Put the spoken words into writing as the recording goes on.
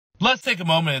Let's take a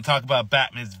moment and talk about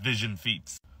Batman's vision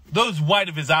feats. Those white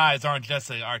of his eyes aren't just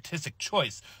an artistic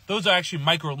choice. Those are actually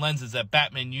micro lenses that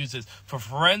Batman uses for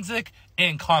forensic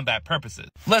and combat purposes.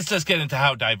 Let's just get into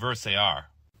how diverse they are.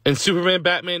 In Superman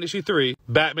Batman issue 3,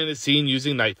 Batman is seen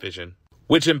using night vision,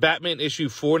 which in Batman issue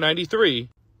 493,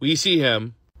 we see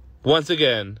him, once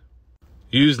again,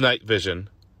 use night vision.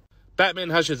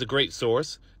 Batman Hush is a great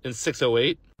source. In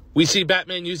 608, we see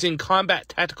Batman using combat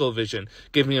tactical vision,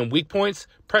 giving him weak points,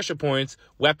 pressure points,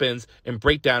 weapons, and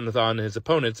breakdowns on his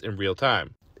opponents in real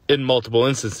time, in multiple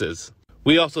instances.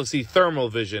 We also see thermal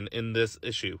vision in this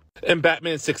issue. In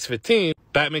Batman 615,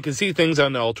 Batman can see things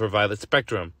on the ultraviolet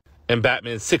spectrum. In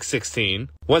Batman 616,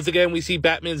 once again we see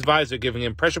Batman's visor giving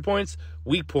him pressure points,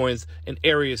 weak points, and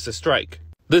areas to strike.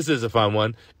 This is a fun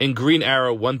one. In Green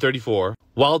Arrow 134,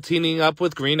 while teaming up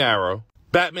with Green Arrow,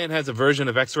 Batman has a version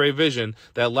of X-ray vision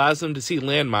that allows him to see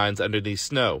landmines underneath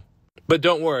snow. But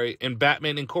don't worry, in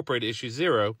Batman Incorporated issue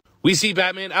 0, we see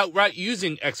Batman outright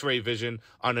using X-ray vision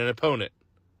on an opponent.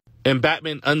 In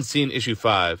Batman Unseen issue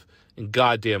 5, and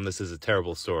goddamn this is a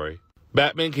terrible story,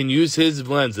 Batman can use his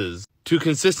lenses to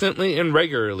consistently and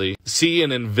regularly see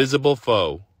an invisible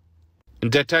foe. In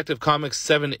Detective Comics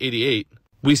 788,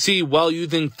 we see while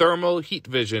using thermal heat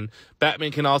vision,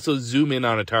 Batman can also zoom in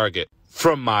on a target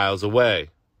from miles away.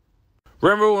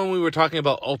 Remember when we were talking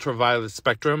about ultraviolet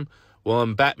spectrum? Well,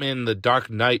 in Batman The Dark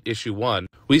Knight issue 1,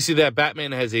 we see that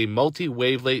Batman has a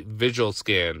multi-wavelength visual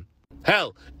scan.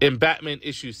 Hell, in Batman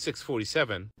issue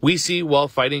 647, we see while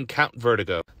fighting Count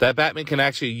Vertigo that Batman can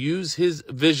actually use his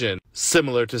vision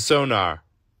similar to sonar.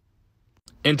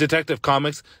 In Detective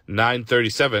Comics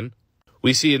 937,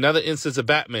 we see another instance of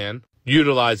Batman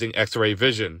utilizing X-ray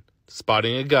vision,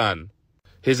 spotting a gun.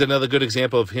 Here's another good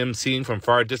example of him seeing from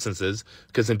far distances,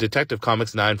 because in Detective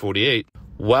Comics 948,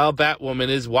 while Batwoman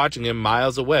is watching him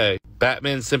miles away,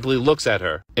 Batman simply looks at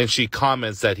her, and she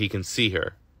comments that he can see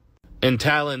her. In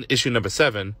Talon issue number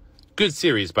 7, good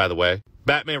series by the way,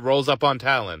 Batman rolls up on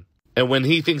Talon, and when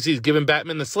he thinks he's given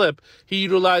Batman the slip, he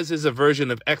utilizes a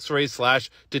version of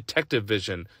X-ray/detective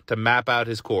vision to map out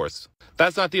his course.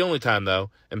 That's not the only time though.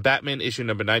 In Batman issue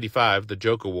number 95, The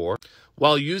Joker War,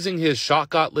 while using his shock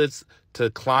gauntlets to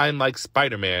climb like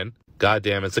Spider-Man,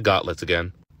 goddamn it's the gauntlets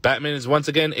again, Batman is once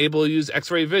again able to use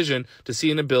X-ray vision to see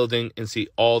in a building and see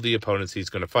all the opponents he's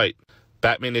going to fight.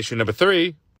 Batman issue number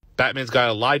 3, Batman's got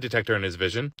a lie detector in his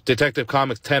vision. Detective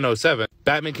Comics 1007,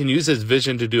 Batman can use his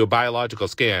vision to do a biological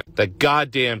scan that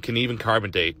goddamn can even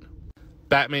carbon date.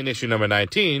 Batman issue number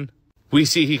 19, we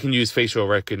see he can use facial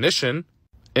recognition.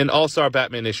 In All-Star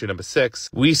Batman issue number 6,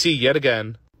 we see yet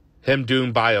again him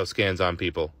doing bioscans on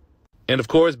people. And of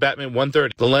course, Batman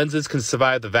 130, the lenses can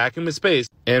survive the vacuum of space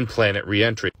and planet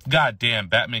re-entry. God damn,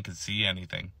 Batman can see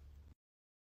anything.